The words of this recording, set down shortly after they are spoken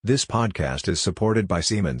This podcast is supported by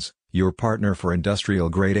Siemens, your partner for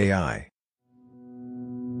industrial-grade AI.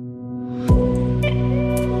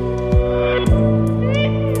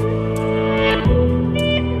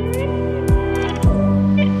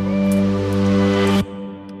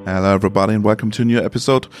 Hello everybody and welcome to a new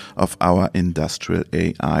episode of our Industrial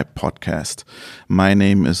AI podcast. My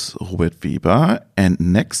name is Robert Weber and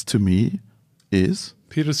next to me is...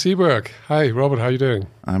 Peter Seberg. Hi, Robert, how are you doing?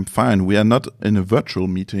 I'm fine. We are not in a virtual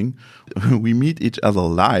meeting. We meet each other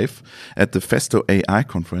live at the Festo AI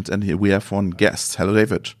conference and here we have one guest. Hello,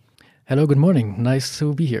 David. Hello, good morning. Nice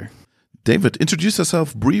to be here. David, introduce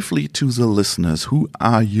yourself briefly to the listeners. Who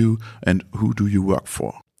are you and who do you work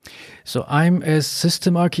for? So I'm a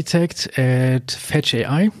system architect at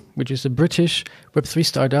Fetch.ai, which is a British Web3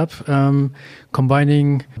 startup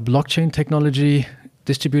combining blockchain technology,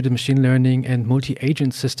 distributed machine learning, and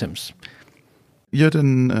multi-agent systems. You had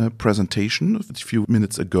a presentation a few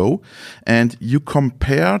minutes ago, and you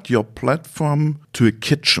compared your platform to a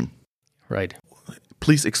kitchen. Right.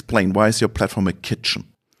 Please explain, why is your platform a kitchen?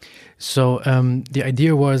 So the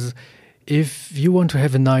idea was, if you want to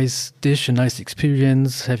have a nice dish, a nice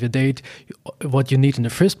experience, have a date, what you need in the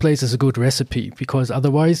first place is a good recipe, because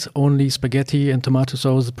otherwise only spaghetti and tomato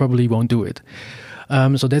sauce probably won't do it.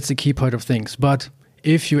 So that's the key part of things. But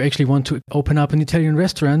if you actually want to open up an Italian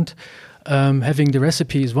restaurant, having the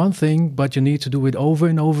recipe is one thing, but you need to do it over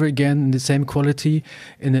and over again in the same quality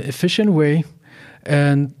in an efficient way.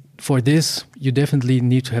 And for this, you definitely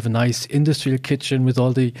need to have a nice industrial kitchen with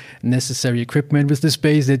all the necessary equipment, with the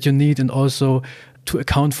space that you need, and also to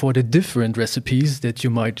account for the different recipes that you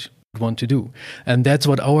might want to do. And that's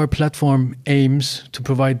what our platform aims to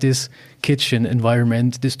provide, this kitchen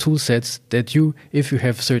environment, these tool sets that you, if you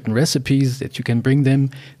have certain recipes, that you can bring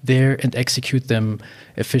them there and execute them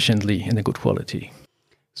efficiently in a good quality.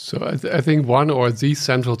 So I think one or the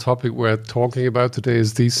central topic we're talking about today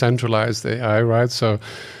is decentralized AI, right? So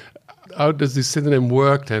how does this synonym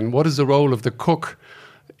work then? What is the role of the cook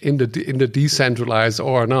in the decentralized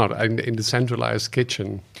or not in the centralized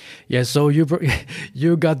kitchen? Yeah, so you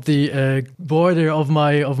got the border of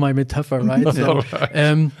my metaphor, right? So,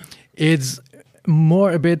 right. It's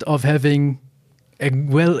more a bit of having a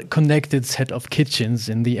well-connected set of kitchens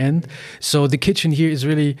in the end. So the kitchen here is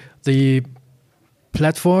really the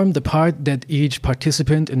platform, the part that each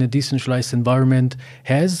participant in a decentralized environment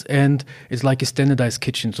has, and it's like a standardized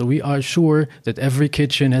kitchen. So we are sure that every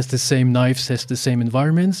kitchen has the same knives, has the same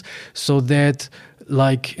environments, so that,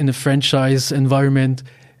 like in a franchise environment,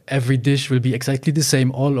 every dish will be exactly the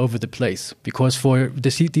same all over the place. Because for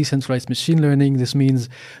the decentralized machine learning, this means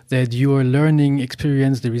that your learning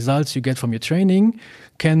experience, the results you get from your training,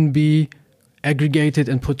 can be aggregated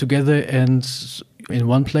and put together and in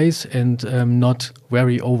one place and not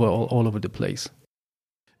vary all over the place.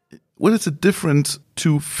 What is the difference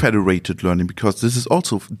to federated learning? Because this is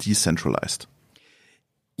also decentralized.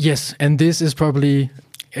 Yes, and this is probably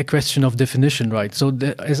a question of definition, right? So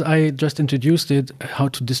as I just introduced it, how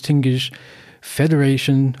to distinguish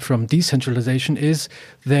federation from decentralization is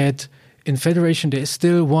that in federation, there is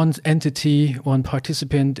still one entity, one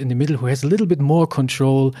participant in the middle who has a little bit more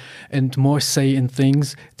control and more say in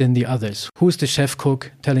things than the others. Who's the chef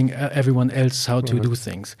cook telling everyone else how to do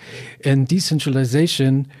things? In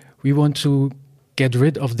decentralization, we want to get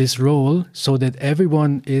rid of this role so that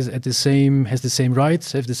everyone is has the same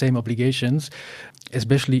rights, have the same obligations,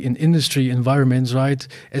 especially in industry environments, right?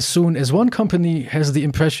 As soon as one company has the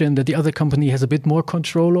impression that the other company has a bit more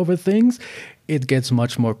control over things, it gets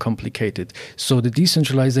much more complicated. So the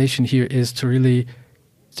decentralization here is to really,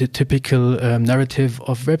 the typical narrative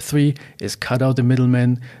of Web3 is cut out the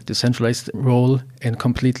middleman, the centralized role, and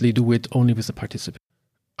completely do it only with the participant.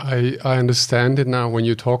 I understand it now when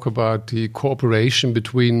you talk about the cooperation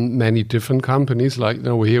between many different companies. Like,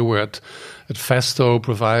 here we're at Festo,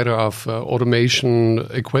 provider of automation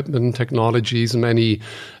equipment technologies, many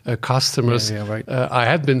customers. Yeah, right. I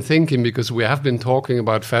had been thinking, because we have been talking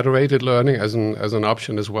about federated learning as an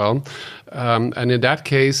option as well. And in that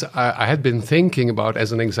case, I had been thinking about,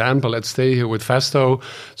 as an example, let's stay here with Festo.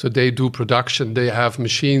 So they do production, they have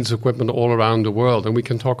machines, equipment all around the world. And we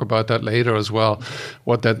can talk about that later as well,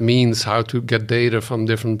 what that means, how to get data from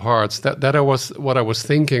different parts. That was what I was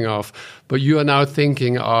thinking of. But you are now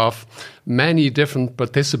thinking of many different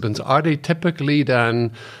participants. Are they typically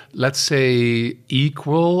then, let's say,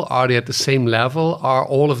 equal? Are they at the same level? Are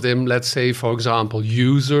all of them, let's say, for example,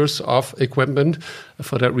 users of equipment?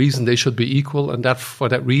 For that reason, they should be equal. And that for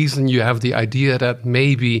that reason, you have the idea that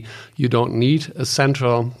maybe you don't need a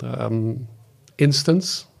central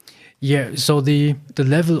instance? Yeah, so the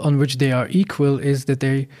level on which they are equal is that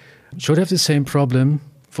they should have the same problem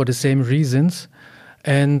for the same reasons,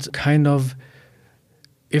 and kind of,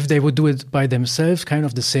 if they would do it by themselves, kind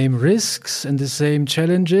of the same risks and the same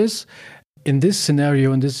challenges. In this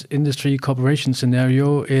scenario, in this industry cooperation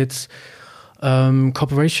scenario, it's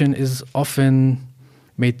cooperation is often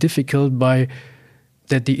made difficult by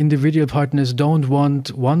that the individual partners don't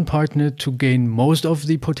want one partner to gain most of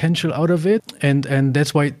the potential out of it. And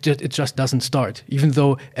that's why it just doesn't start, even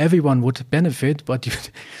though everyone would benefit. But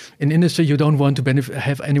in industry, you don't want to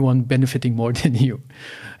have anyone benefiting more than you.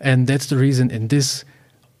 And that's the reason in this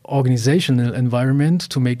organizational environment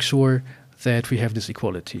to make sure that we have this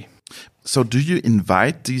equality. So do you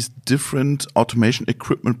invite these different automation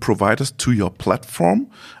equipment providers to your platform?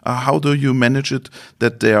 How do you manage it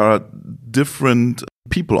that there are different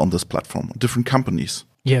people on this platform, different companies?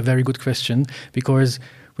 Yeah, very good question. Because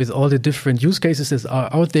with all the different use cases that are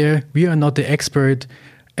out there, we are not the expert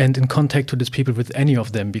and in contact to these people with any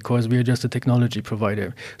of them, because we are just a technology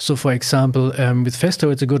provider. So for example, with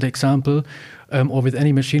Festo, it's a good example, or with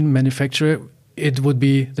any machine manufacturer, it would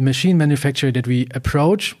be the machine manufacturer that we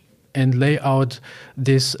approach and lay out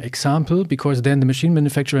this example, because then the machine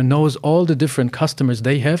manufacturer knows all the different customers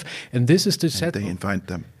they have, and this is the set. They invite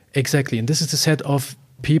them. Exactly, and this is the set of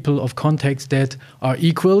people, of contacts that are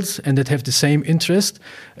equals and that have the same interest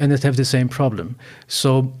and that have the same problem.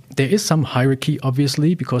 So there is some hierarchy,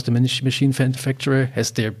 obviously, because the machine manufacturer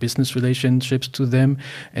has their business relationships to them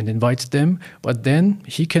and invites them, but then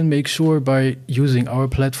he can make sure by using our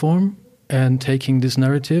platform and taking this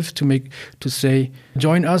narrative to say,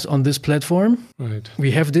 join us on this platform. Right.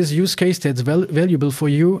 We have this use case that's valuable for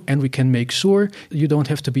you, and we can make sure you don't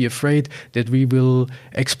have to be afraid that we will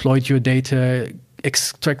exploit your data,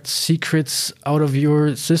 extract secrets out of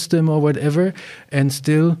your system or whatever, and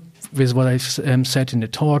still, with what I've said in the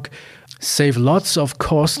talk, save lots of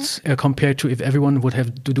costs compared to if everyone would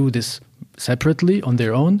have to do this separately on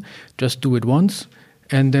their own, just do it once,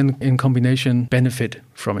 and then in combination benefit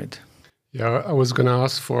from it. Yeah, I was going to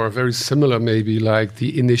ask for a very similar, maybe like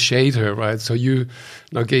the initiator, right? So you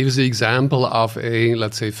now gave us the example of a,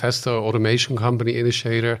 let's say, Festo automation company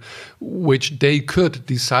initiator, which they could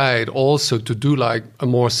decide also to do like a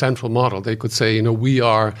more central model. They could say, we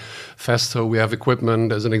are Festo, we have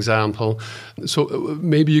equipment as an example. So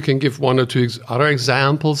maybe you can give one or two other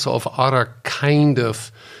examples of other kind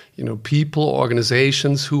of people,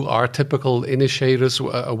 organizations who are typical initiators.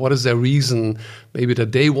 What is their reason maybe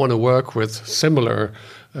that they want to work with similar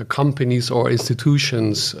companies or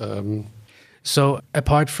institutions? So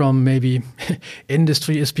apart from maybe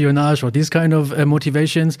industry espionage or these kind of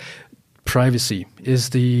motivations, privacy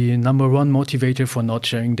is the number one motivator for not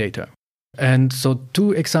sharing data. And so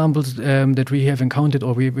two examples that we have encountered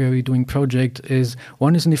or where we're doing project is,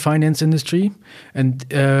 one is in the finance industry. And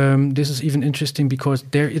this is even interesting because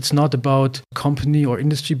there it's not about company or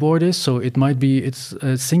industry borders. So it's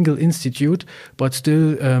a single institute, but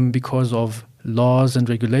still because of laws and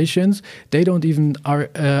regulations, they don't even are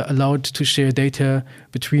allowed to share data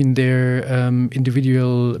between their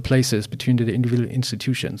individual places, between the individual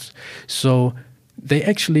institutions. So they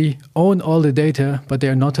actually own all the data, but they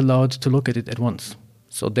are not allowed to look at it at once.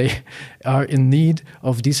 So they are in need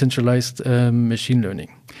of decentralized machine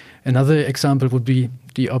learning. Another example would be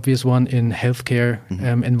the obvious one in healthcare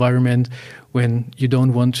environment, when you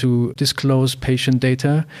don't want to disclose patient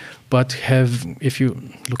data, but if you're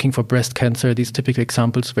looking for breast cancer, these typical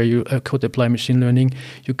examples where you could apply machine learning,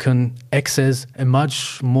 you can access a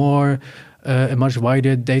much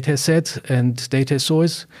wider data set and data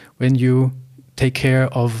source when you take care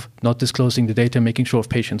of not disclosing the data, making sure of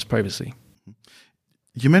patients' privacy.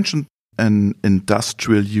 You mentioned an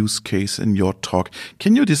industrial use case in your talk.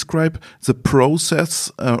 Can you describe the process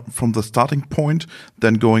from the starting point,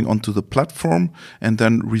 then going onto the platform, and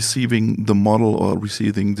then receiving the model or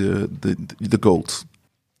receiving the goals?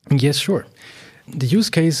 Yes, sure. The use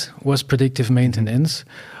case was predictive maintenance.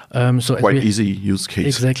 So quite easy use case.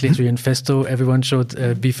 Exactly. So in Festo, everyone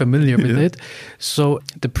should be familiar with it. So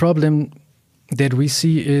the problem that we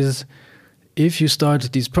see is, if you start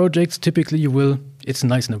these projects, typically it's a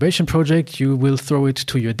nice innovation project, you will throw it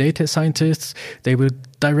to your data scientists, they will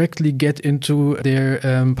directly get into their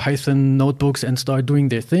Python notebooks and start doing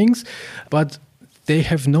their things, but they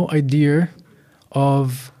have no idea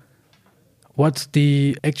of what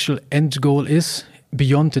the actual end goal is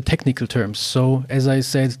beyond the technical terms. So as I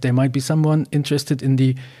said, there might be someone interested in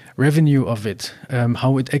the revenue of it,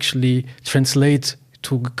 how it actually translates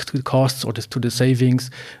to costs or to the savings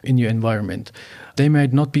in your environment. They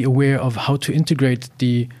might not be aware of how to integrate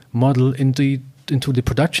the model into into the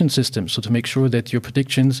production system, so to make sure that your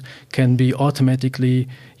predictions can be automatically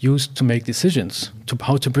used to make decisions, to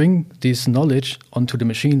how to bring this knowledge onto the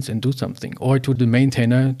machines and do something, or to the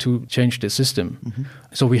maintainer to change the system.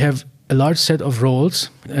 So we have a large set of roles,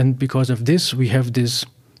 and because of this, we have this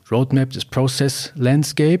roadmap, this process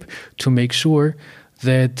landscape, to make sure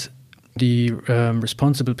that the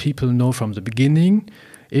responsible people know from the beginning,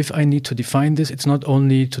 if I need to define this, it's not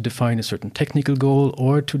only to define a certain technical goal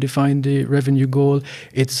or to define the revenue goal,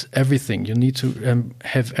 it's everything. You need to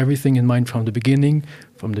have everything in mind from the beginning,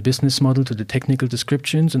 from the business model to the technical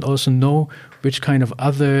descriptions, and also know which kind of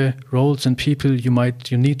other roles and people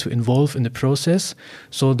you need to involve in the process,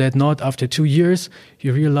 so that not after 2 years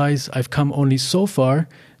you realize I've come only so far.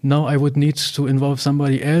 Now I would need to involve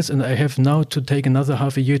somebody else, and I have now to take another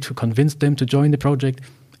half a year to convince them to join the project,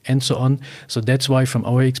 and so on. So that's why, from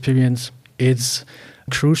our experience, it's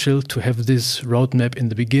crucial to have this roadmap in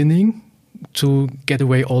the beginning to get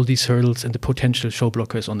away all these hurdles and the potential show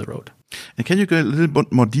blockers on the road. And can you go a little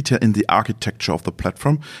bit more detail in the architecture of the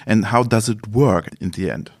platform and how does it work in the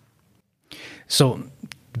end? So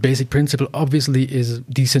the basic principle obviously is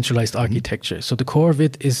decentralized architecture. So the core of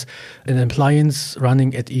it is an appliance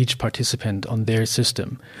running at each participant on their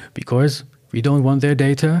system, because we don't want their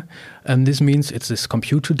data, and this means it's this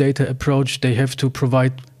compute-to-data approach. They have to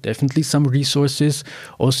provide definitely some resources,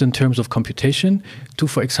 also in terms of computation, to,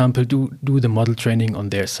 for example, do the model training on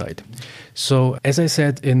their side. So, as I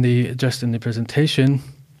said in the presentation,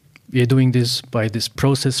 we are doing this by this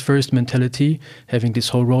process-first mentality, having this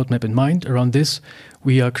whole roadmap in mind. Around this,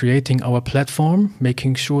 we are creating our platform,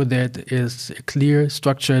 making sure that there is a clear,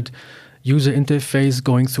 structured user interface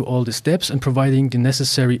going through all the steps and providing the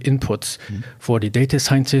necessary inputs for the data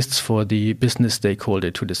scientists, for the business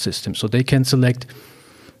stakeholder to the system. So they can select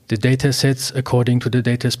the data sets according to the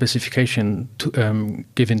data specification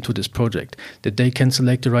given to this project, that they can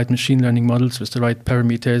select the right machine learning models with the right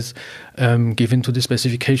parameters given to the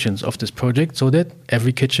specifications of this project, so that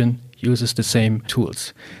every kitchen uses the same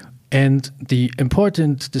tools. And the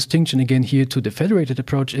important distinction again here to the federated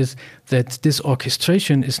approach is that this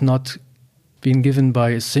orchestration is not being given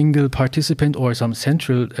by a single participant or some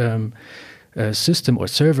central system or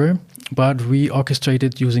server, but we orchestrate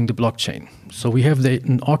it using the blockchain. So we have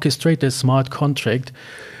an orchestrated smart contract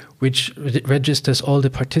which registers all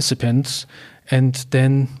the participants and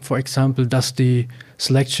then, for example, does the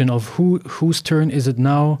selection of whose turn is it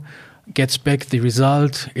now, gets back the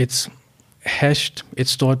result. It's hashed,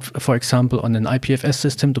 it's stored, for example, on an IPFS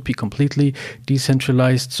system to be completely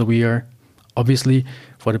decentralized. So we are obviously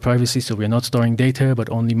for the privacy, so we're not storing data, but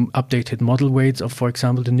only updated model weights of, for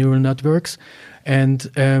example, the neural networks.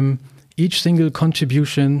 And each single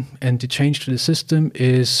contribution and the change to the system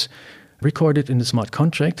is recorded in the smart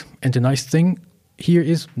contract. And the nice thing here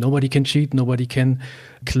is nobody can cheat, nobody can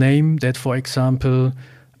claim that, for example,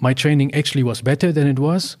 my training actually was better than it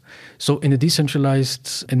was. So in a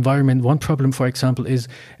decentralized environment, one problem, for example, is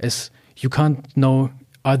as you can't know,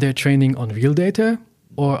 are they training on real data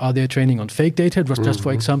or are they training on fake data? It was just,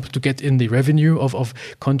 for example, to get in the revenue of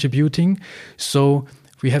contributing. So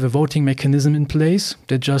we have a voting mechanism in place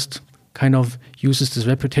that just kind of uses this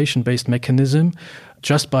reputation-based mechanism.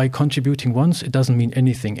 Just by contributing once, it doesn't mean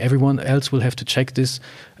anything. Everyone else will have to check this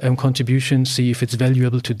contribution, see if it's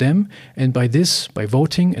valuable to them. And by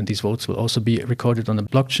voting, and these votes will also be recorded on the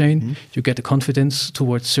blockchain, you get a confidence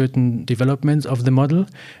towards certain developments of the model.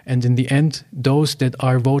 And in the end, those that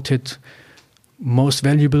are voted most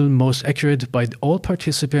valuable, most accurate by all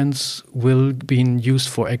participants will be used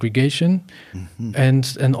for aggregation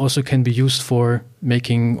and also can be used for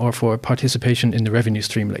making or for participation in the revenue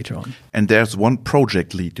stream later on. And there's one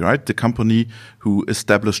project lead, right? The company who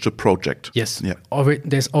established the project. Yes. Yeah.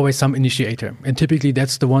 There's always some initiator. And typically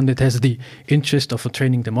that's the one that has the interest of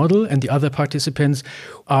training the model. And the other participants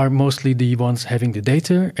are mostly the ones having the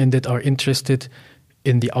data and that are interested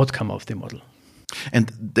in the outcome of the model.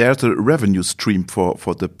 And there's a revenue stream for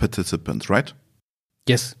the participants, right?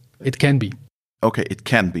 Yes, it can be. Okay, it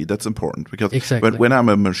can be. That's important because exactly. when I'm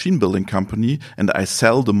a machine building company and I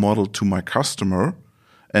sell the model to my customer,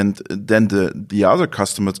 and then the other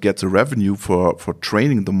customers get the revenue for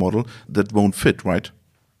training the model, that won't fit, right?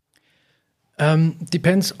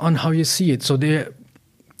 Depends on how you see it. So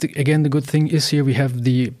again, the good thing is here we have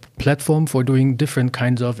the platform for doing different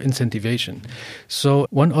kinds of incentivization. So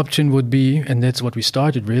one option would be, and that's what we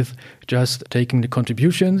started with, just taking the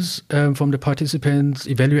contributions from the participants,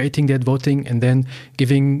 evaluating that voting, and then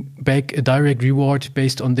giving back a direct reward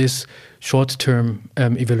based on this short-term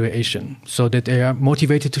evaluation so that they are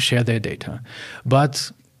motivated to share their data.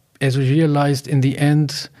 But as we realized in the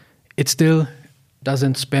end, it's still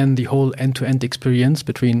doesn't span the whole end-to-end experience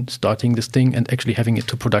between starting this thing and actually having it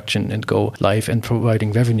to production and go live and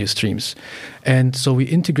providing revenue streams. And so we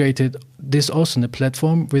integrated this also in the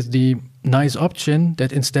platform with the nice option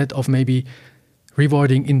that instead of maybe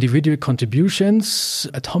rewarding individual contributions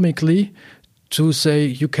atomically, to say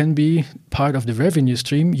you can be part of the revenue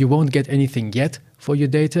stream, you won't get anything yet for your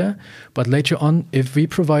data, but later on, if we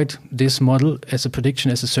provide this model as a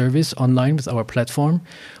prediction as a service online with our platform,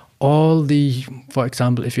 all the, for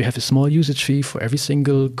example, if you have a small usage fee for every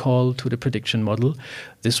single call to the prediction model,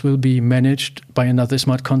 this will be managed by another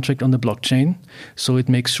smart contract on the blockchain. So it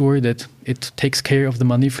makes sure that it takes care of the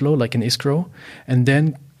money flow like an escrow, and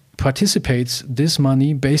then participates this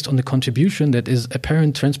money based on the contribution that is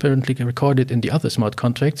transparently recorded in the other smart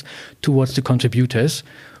contracts towards the contributors.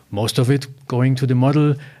 Most of it going to the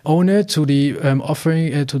model owner, to the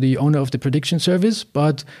to the owner of the prediction service,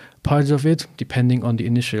 but parts of it, depending on the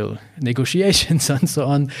initial negotiations and so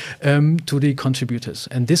on, to the contributors.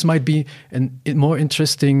 And this might be a more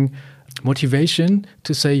interesting motivation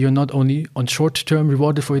to say you're not only on short-term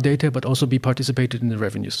rewarded for your data, but also be participated in the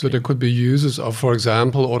revenue stream. So there could be uses of, for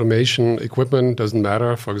example, automation equipment, doesn't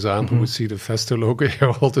matter. For example, we see the Festo logo here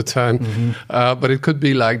all the time. But it could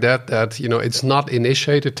be like that, it's not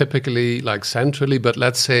initiated typically like centrally, but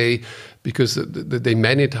let's say because they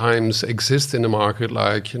many times exist in the market,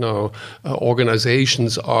 like,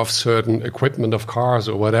 organizations of certain equipment of cars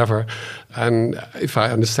or whatever. And if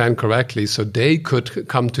I understand correctly, so they could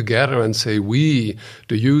come together and say, we,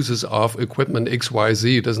 the users of equipment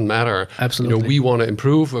XYZ, it doesn't matter. Absolutely. We want to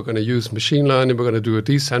improve. We're going to use machine learning. We're going to do it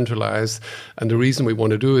decentralized. And the reason we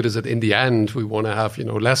want to do it is that in the end, we want to have,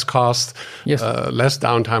 less cost, yes, less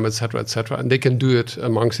downtime, et cetera, and they can do it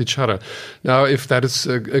amongst each other. Now, if that is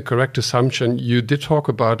a correct assumption, you did talk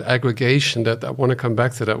about aggregation. That I want to come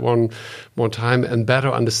back to that one more time and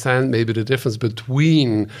better understand maybe the difference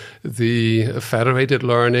between the federated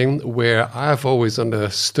learning, where I've always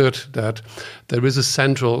understood that there is a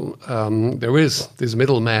central, there is this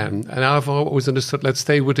middleman. And I've always understood, let's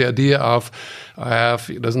stay with the idea of, I have,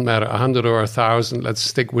 it doesn't matter, 100 or 1,000, let's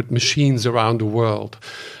stick with machines around the world.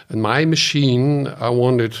 And my machine, I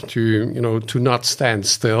wanted to, to not stand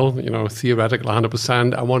still, theoretical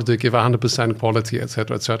 100%. I wanted to give 100% quality, et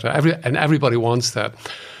cetera, et cetera. And everybody wants that.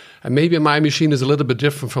 And maybe my machine is a little bit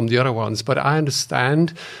different from the other ones, but I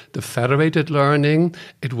understand the federated learning.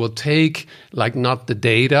 It will take, like, not the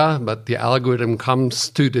data, but the algorithm comes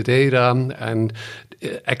to the data and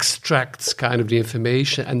extracts kind of the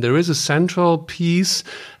information. And there is a central piece,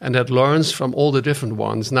 and that learns from all the different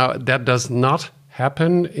ones. Now, that does not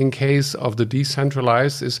happen in case of the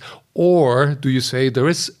decentralized, or do you say there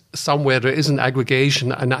is somewhere there is an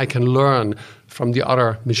aggregation and I can learn from the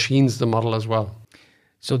other machines, the model as well?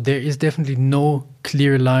 So there is definitely no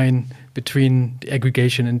clear line between the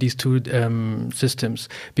aggregation and these two systems,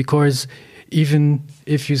 because even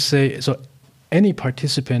if you say, so any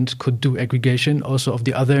participant could do aggregation also of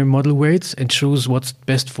the other model weights and choose what's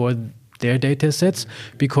best for their data sets,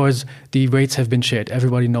 because the weights have been shared.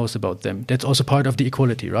 Everybody knows about them. That's also part of the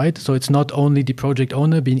equality, right? So it's not only the project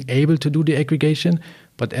owner being able to do the aggregation,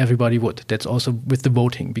 but everybody would. That's also with the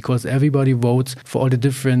voting, because everybody votes for all the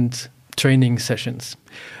different training sessions.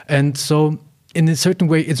 And so in a certain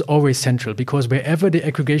way, it's always central, because wherever the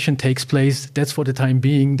aggregation takes place, that's for the time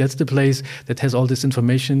being, that's the place that has all this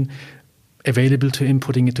information available to him,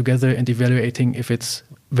 putting it together and evaluating if it's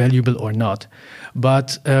valuable or not.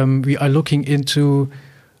 But we are looking into,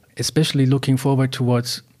 especially looking forward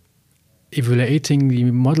towards evaluating the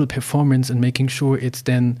model performance and making sure it's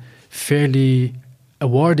then fairly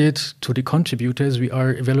awarded to the contributors. We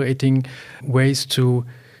are evaluating ways to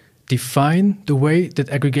define the way that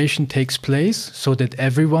aggregation takes place so that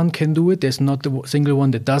everyone can do it. There's not the single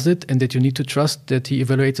one that does it, and that you need to trust that he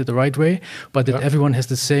evaluates it the right way, but that everyone has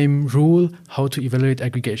the same rule how to evaluate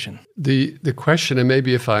aggregation. The question, and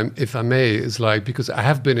maybe if I may, is like, because I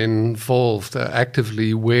have been involved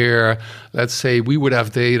actively where, let's say, we would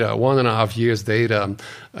have data, 1.5 years data,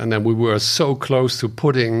 and then we were so close to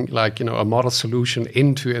putting a model solution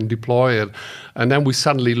into and deploy it. And then we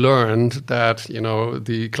suddenly learned that,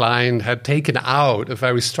 the client had taken out a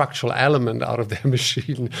very structural element out of their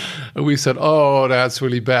machine. And we said, oh, that's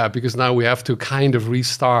really bad, because now we have to kind of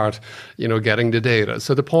restart, getting the data.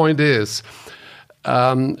 So the point is,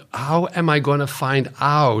 how am I going to find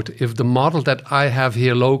out if the model that I have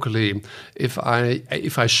here locally, if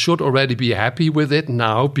I should already be happy with it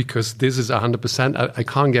now because this is 100%, I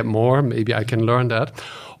can't get more, maybe I can learn that,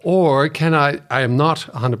 or can I am not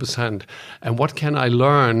 100%, and what can I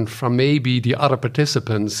learn from maybe the other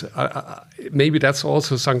participants? Maybe that's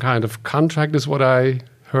also some kind of contract is what I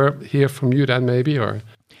hear from you then maybe, or?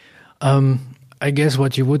 I guess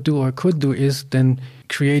what you would do or could do is then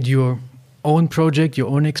create your own project, your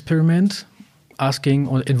own experiment, asking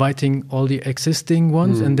or inviting all the existing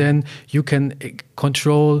ones, and then you can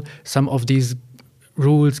control some of these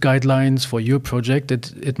rules, guidelines for your project.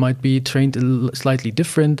 It might be trained slightly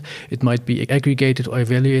different. It might be aggregated or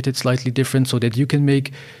evaluated slightly different so that you can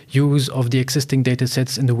make use of the existing data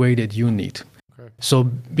sets in the way that you need. Okay. So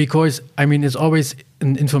because, I mean, it's always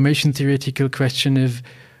an information theoretical question if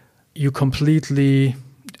you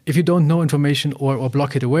don't know information or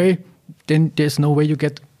block it away, then there's no way you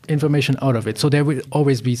get information out of it. So there will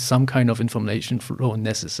always be some kind of information flow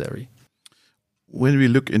necessary. When we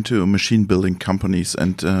look into machine building companies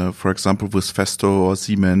and, for example, with Festo or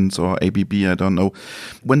Siemens or ABB, I don't know,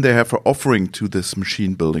 when they have an offering to this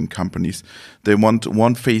machine building companies, they want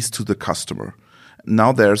one face to the customer.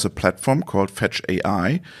 Now there's a platform called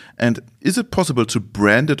Fetch.ai. And is it possible to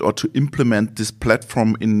brand it or to implement this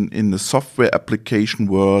platform in the software application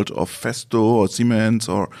world of Festo or Siemens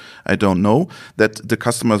or I don't know, that the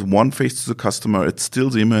customer has one face to the customer, it's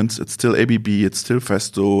still Siemens, it's still ABB, it's still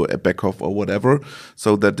Festo, a Beckhoff or whatever,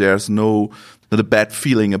 so that there's not a bad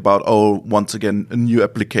feeling about, once again, a new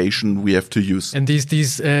application we have to use. And these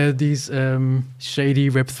shady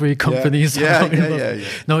Web3 companies. Yeah.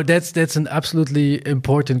 No, that's an absolutely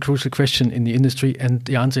important, crucial question in the industry, and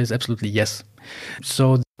the answer is absolutely yes.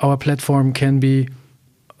 So our platform can be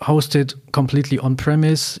hosted completely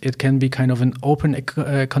on-premise. It can be kind of an open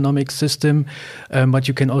economic system, but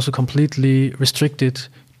you can also completely restrict it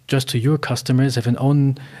just to your customers, have an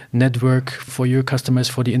own network for your customers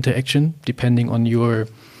for the interaction, depending on your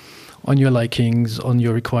likings, on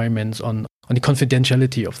your requirements, on the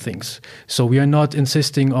confidentiality of things. So we are not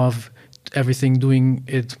insisting of everything doing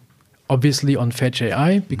it obviously on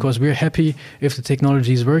Fetch.ai, because we're happy if the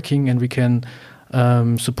technology is working and we can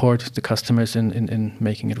support the customers in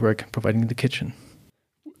making it work, providing the kitchen.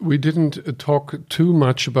 We didn't talk too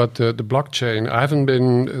much about the blockchain. I haven't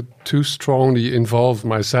been too strongly involved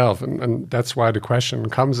myself, and that's why the question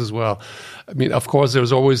comes as well. I mean, of course,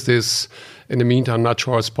 there's always this, in the meantime, not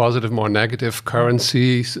sure it's positive, more negative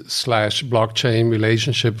currency / blockchain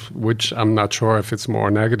relationship, which I'm not sure if it's more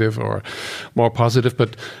negative or more positive.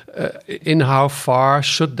 But in how far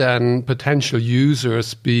should then potential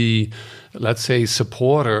users be, let's say,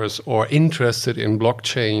 supporters or interested in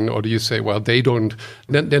blockchain? Or do you say, well,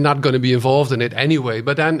 they're not going to be involved in it anyway?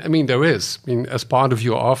 But then, I mean, there is. I mean, as part of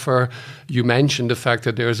your offer, you mentioned the fact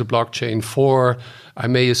that there is a blockchain for, I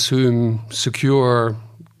may assume, secure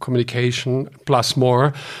communication plus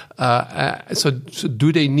more. So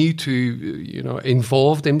do they need to,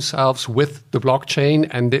 involve themselves with the blockchain,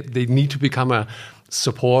 and they need to become a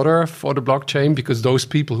supporter for the blockchain? Because those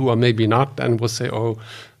people who are maybe not then will say, oh,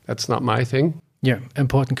 that's not my thing. Yeah,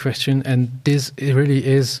 important question. And this really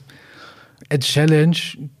is a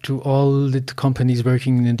challenge to all the companies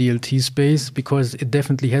working in the DLT space, because it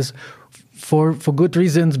definitely has, for good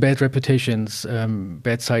reasons, bad reputations,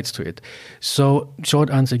 bad sides to it. So short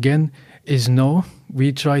answer again is no.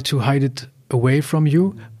 We try to hide it away from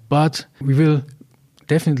you, but we will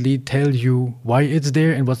definitely tell you why it's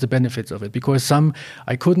there and what's the benefits of it. Because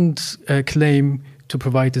I couldn't claim to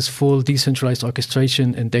provide this full decentralized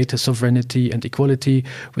orchestration and data sovereignty and equality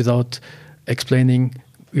without explaining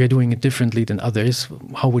we are doing it differently than others.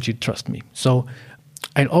 How would you trust me? So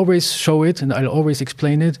I'll always show it and I'll always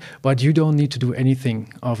explain it, but you don't need to do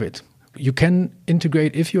anything of it. You can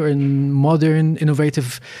integrate, if you're a modern,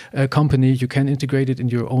 innovative company, you can integrate it in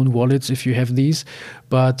your own wallets if you have these,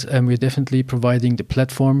 but we're definitely providing the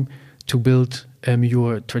platform to build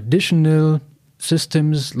your traditional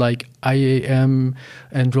systems like IAM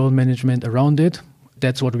and role management around it.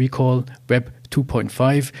 That's what we call Web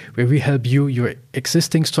 2.5, where we help you, your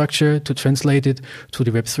existing structure, to translate it to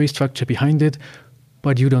the Web 3 structure behind it,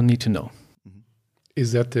 but you don't need to know.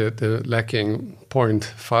 Is that the lacking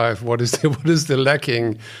 0.5? What is the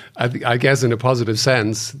lacking? I guess in a positive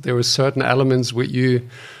sense, there are certain elements which you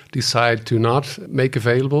decide to not make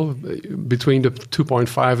available between the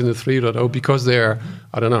 2.5 and the 3.0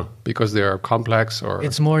 because they're complex, or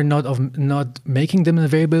it's more not making them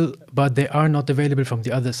available, but they are not available from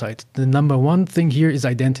the other side. The number one thing here is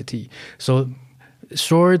identity. So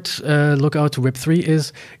short look out to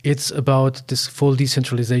Web3 it's about this full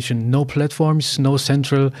decentralization, no platforms, no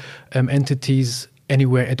central entities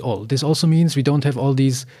anywhere at all. This also means we don't have all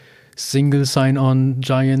these single sign-on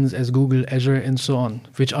giants as Google, Azure, and so on,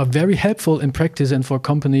 which are very helpful in practice and for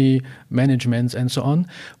company managements and so on.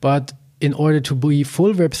 But in order to be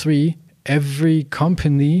full Web3, every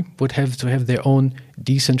company would have to have their own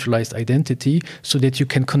decentralized identity so that you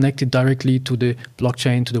can connect it directly to the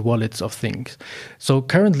blockchain, to the wallets of things. So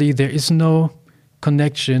currently there is no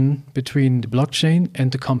connection between the blockchain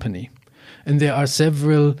and the company. And there are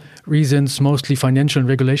several reasons, mostly financial and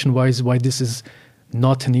regulation-wise, why this is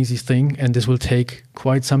not an easy thing. And this will take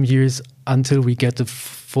quite some years until we get the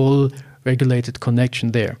full regulated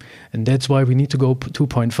connection there. And that's why we need to go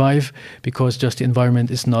 2.5, because just the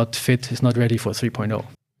environment is not fit, is not ready for 3.0.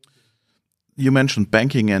 You mentioned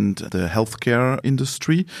banking and the healthcare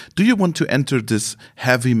industry. Do you want to enter this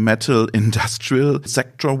heavy metal industrial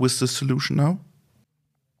sector with the solution now?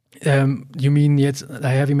 You mean yet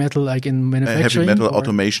heavy metal like in manufacturing? Heavy metal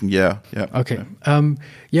automation, yeah. Okay.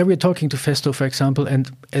 We're talking to Festo, for example,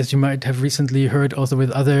 and as you might have recently heard also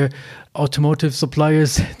with other automotive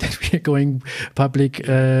suppliers that we are going public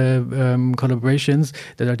collaborations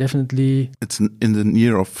that are definitely... It's in the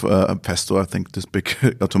near of Festo, I think, this big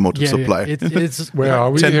automotive supplier. It's where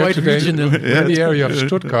are we here quite today? regional. In the area of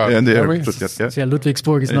Stuttgart. In the area of Stuttgart, yeah.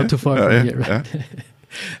 Ludwigsburg is not too far from here, right? Yeah.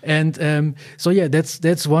 And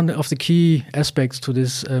that's one of the key aspects to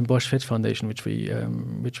this Bosch Fetch Foundation, which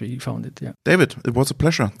we founded. Yeah. David, it was a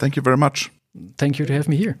pleasure. Thank you very much. Thank you to have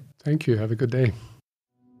me here. Thank you. Have a good day.